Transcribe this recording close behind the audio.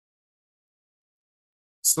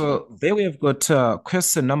So there we have got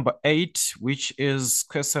question number 8, which is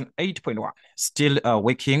question 8.1. Still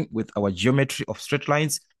working with our geometry of straight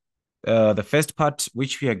lines. The first part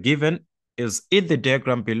which we are given is in the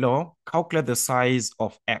diagram below, calculate the size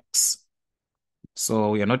of x. So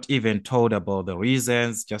we are not even told about the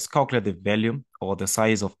reasons, just calculate the value or the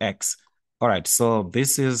size of x. All right, so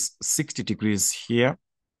this is 60 degrees here.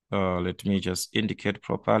 Let me just indicate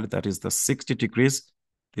properly. That is the 60 degrees,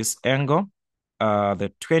 this angle.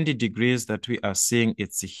 The 20 degrees that we are seeing,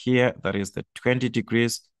 it's here. That is the 20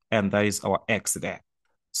 degrees, and that is our x there.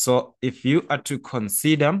 So if you are to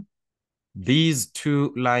consider these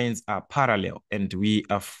two lines are parallel and we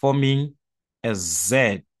are forming a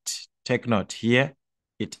Z, take note here,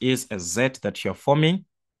 it is a Z that you're forming,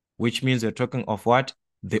 which means we're talking of what?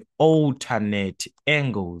 The alternate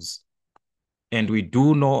angles. And we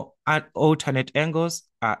do know alternate angles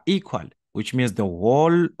are equal, which means the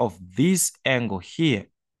whole of this angle here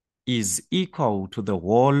is equal to the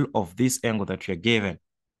whole of this angle that you're given.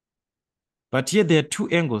 But here there are two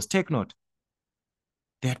angles. Take note.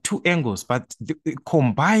 There are two angles, but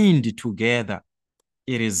combined together,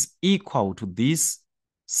 it is equal to this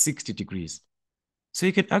 60 degrees. So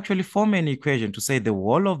you can actually form an equation to say the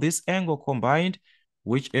whole of this angle combined,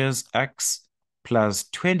 which is x plus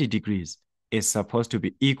 20 degrees, is supposed to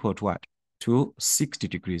be equal to what? To 60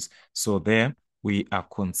 degrees. So there we are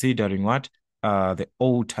considering what? The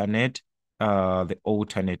alternate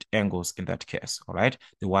angles in that case, all right?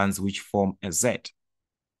 The ones which form a Z.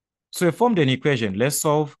 So we formed an equation. Let's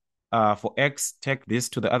solve for x. Take this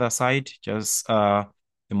to the other side. Just the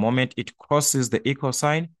moment it crosses the equal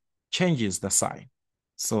sign, changes the sign.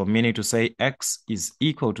 So meaning to say x is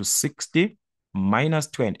equal to 60 minus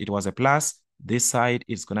 20. It was a plus. This side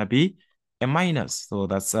is going to be a minus. So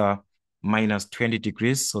that's minus 20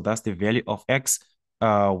 degrees. So that's the value of x,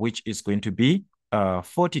 which is going to be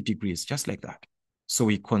 40 degrees, just like that. So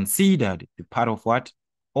we considered the part of what?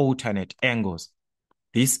 Alternate angles.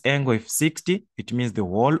 This angle is 60, it means the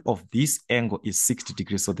whole of this angle is 60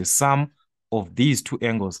 degrees. So the sum of these two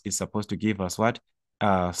angles is supposed to give us what?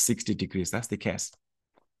 60 degrees. That's the case.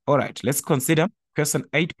 All right, let's consider question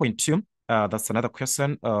 8.2. That's another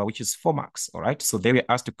question which is 4 marks. All right, so there we're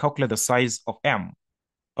asked to calculate the size of M.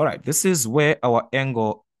 All right, this is where our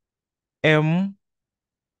angle M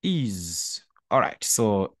is. All right,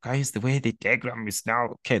 so guys, the way the diagram is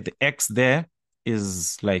now, okay, the X there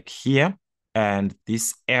is like here, and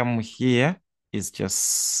this M here is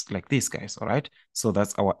just like this, guys, all right? So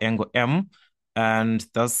that's our angle M, and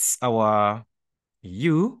that's our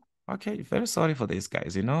U. Okay, very sorry for this,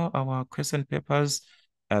 guys. You know, our question papers,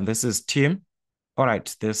 and this is Tim. All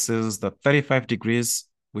right, this is the 35 degrees,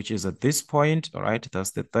 which is at this point, all right?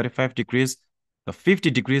 That's the 35 degrees. The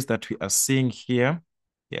 50 degrees that we are seeing here,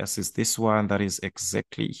 yes, is this one that is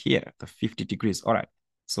exactly here, the 50 degrees. All right,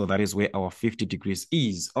 so that is where our 50 degrees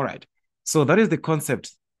is. All right, so that is the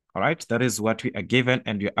concept. All right, that is what we are given,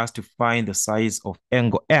 and we're asked to find the size of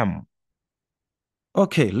angle M.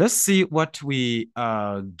 Okay, let's see what we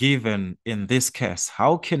are given in this case.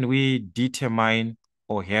 How can we determine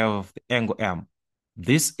or have the angle M?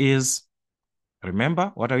 This is,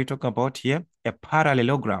 remember, what are we talking about here? A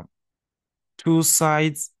parallelogram. Two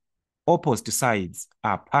sides, opposite sides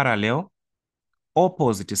are parallel.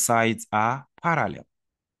 Opposite sides are parallel.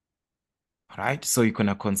 All right, so you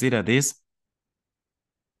can consider this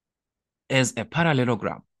as a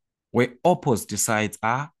parallelogram where opposite sides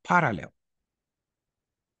are parallel.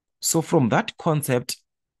 So from that concept,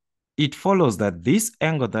 it follows that this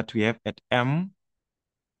angle that we have at M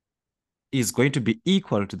is going to be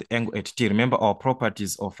equal to the angle at T. Remember our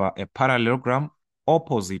properties of a parallelogram,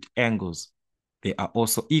 opposite angles, they are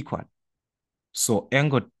also equal. So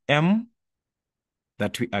angle M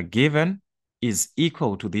that we are given is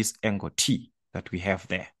equal to this angle T that we have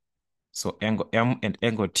there. So angle M and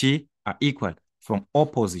angle T are equal from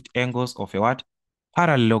opposite angles of a what?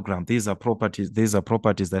 Parallelogram. These are properties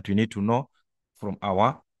that we need to know from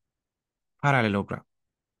our parallelogram.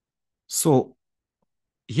 So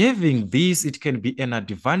having this, it can be an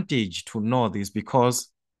advantage to know this because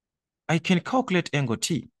I can calculate angle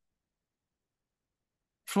T.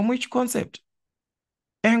 From which concept?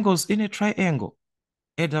 Angles in a triangle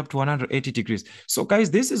add up to 180 degrees. So guys,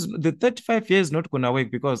 this is the 35 here is not going to work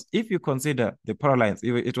because if you consider the parallel lines,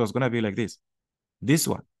 it was going to be like this. This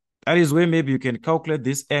one. That is where maybe you can calculate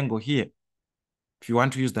this angle here if you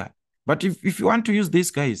want to use that. But if you want to use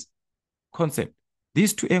this, guys, concept,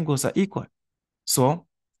 these two angles are equal. So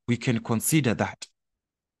we can consider that.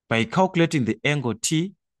 By calculating the angle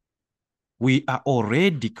T, we are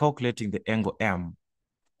already calculating the angle M.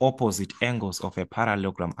 opposite angles of a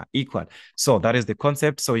parallelogram are equal. So that is the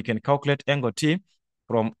concept. So we can calculate angle T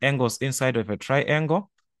from angles inside of a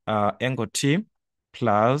triangle, angle T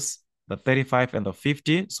plus the 35 and the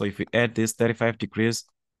 50. So if we add this 35 degrees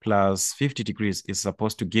plus 50 degrees is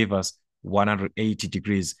supposed to give us 180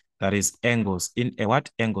 degrees. That is angles in a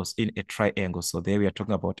what? Angles in a triangle. So there we are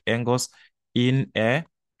talking about angles in a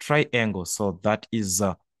triangle. So that is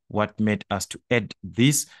what made us to add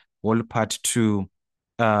this whole part to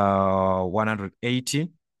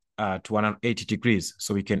 180 to 180 degrees.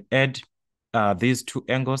 So we can add these two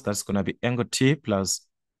angles. That's going to be angle T plus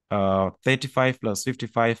 35 plus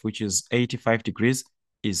 55, which is 85 degrees,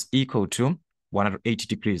 is equal to 180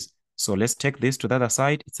 degrees. So let's take this to the other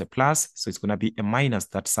side. It's a plus, so it's going to be a minus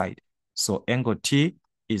that side. So angle T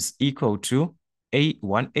is equal to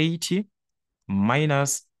 180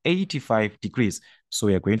 minus 85 degrees. So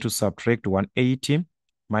we are going to subtract 180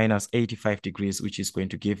 minus 85 degrees, which is going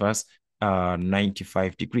to give us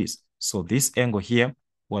 95 degrees. So this angle here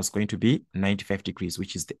was going to be 95 degrees,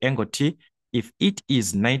 which is the angle T. If it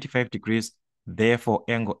is 95 degrees, therefore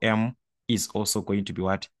angle M is also going to be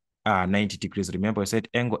what? 90 degrees. Remember I said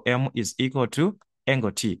angle M is equal to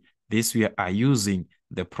angle T. This we are using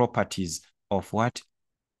the properties of what?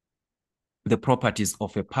 The properties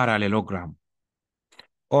of a parallelogram.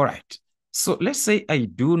 All right. So let's say I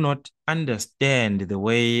do not understand the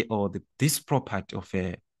way or this property of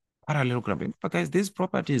a parallelogram. But guys, these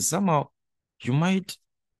properties, somehow you might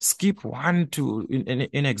skip one to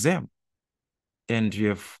in exam and you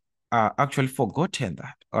have actually forgotten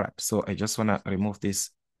that. All right. So I just want to remove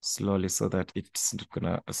this slowly so that it's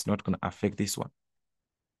not gonna affect this one.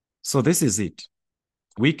 So this is it.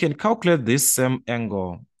 We can calculate this same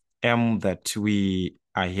angle M that we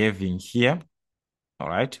are having here. All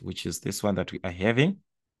right, which is this one that we are having,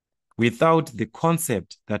 without the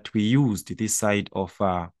concept that we used this side of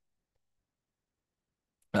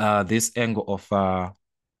this angle of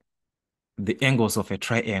the angles of a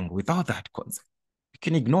triangle. Without that concept, we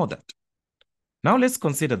can ignore that. Now let's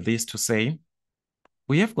consider this to say,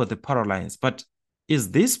 we have got the parallel lines, but is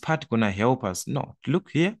this part going to help us? No, look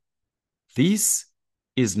here. This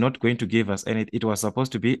is not going to give us anything. It was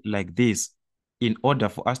supposed to be like this in order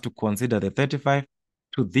for us to consider the 35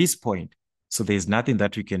 to this point. So there's nothing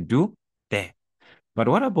that we can do there. But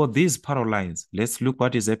what about these parallel lines? Let's look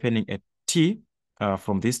what is happening at T.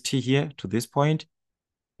 From this T here to this point,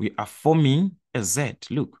 we are forming a Z,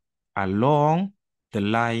 look, along the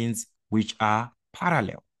lines which are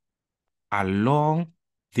parallel. Along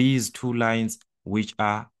these two lines which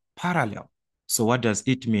are parallel. So what does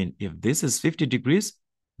it mean? If this is 50 degrees,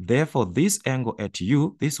 therefore this angle at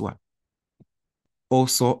U, this one,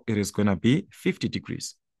 also it is going to be 50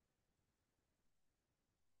 degrees.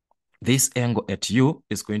 This angle at U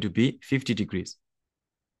is going to be 50 degrees.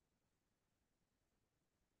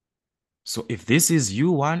 So if this is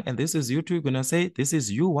U1 and this is U2, you're going to say this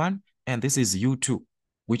is U1 and this is U2,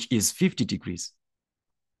 which is 50 degrees.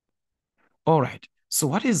 All right. So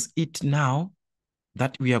what is it now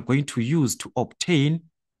that we are going to use to obtain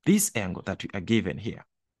this angle that we are given here?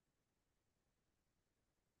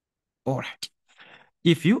 All right.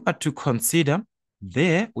 If you are to consider,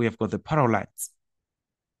 there we have got the parallel lines.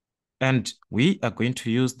 And we are going to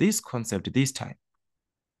use this concept this time.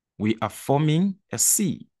 We are forming a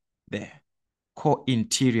C there,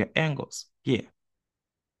 co-interior angles here,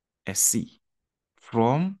 a C,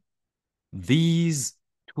 from these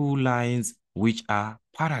two lines which are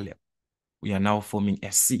parallel. We are now forming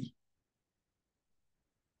a C,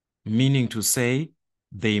 meaning to say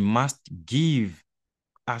they must give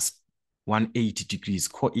us 180 degrees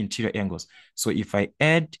co-interior angles. So if I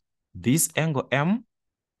add this angle M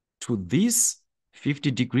to this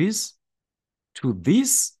 50 degrees to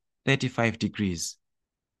this 35 degrees,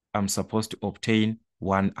 I'm supposed to obtain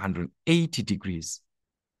 180 degrees.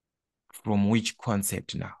 From which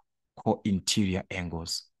concept now? Co-interior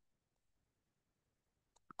angles.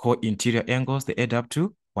 Co-interior angles, they add up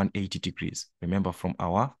to 180 degrees. Remember from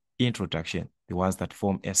our introduction, the ones that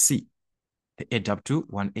form a C, they add up to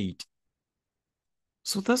 180.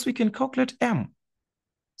 So thus we can calculate M.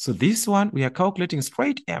 So this one, we are calculating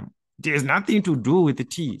straight M. There's nothing to do with the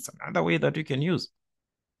T. It's another way that we can use.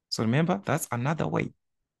 So remember, that's another way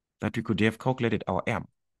that we could have calculated our M.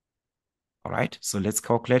 All right, so let's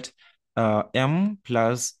calculate M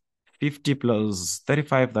plus 50 plus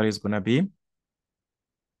 35, that is going to be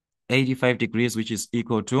 85 degrees, which is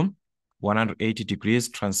equal to 180 degrees.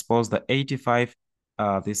 Transpose the 85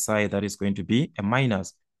 this side, that is going to be a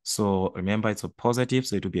minus. So remember, it's a positive,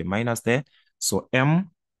 so it will be a minus there. So M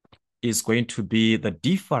is going to be the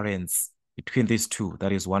difference between these two,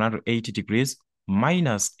 that is 180 degrees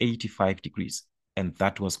minus 85 degrees. And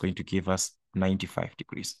that was going to give us 95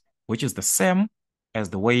 degrees, which is the same as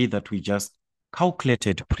the way that we just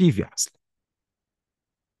calculated previously.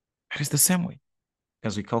 That is the same way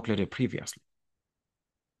as we calculated previously.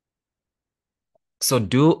 So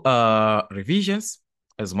do revisions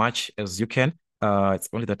as much as you can. It's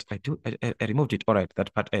only that I removed it. All right,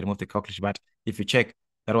 that part I removed the calculation. But if you check,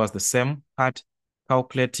 that was the same part,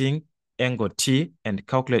 calculating angle T and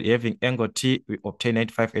having angle T, we obtain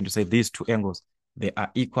 95, and to say these two angles, they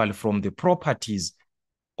are equal from the properties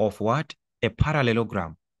of what? A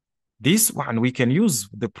parallelogram. This one, we can use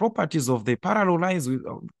the properties of the parallel lines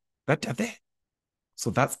that are there. So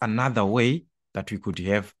that's another way that we could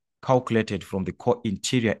have calculated from the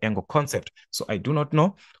co-interior angle concept. So I do not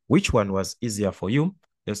know which one was easier for you.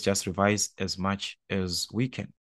 Let's just revise as much as we can.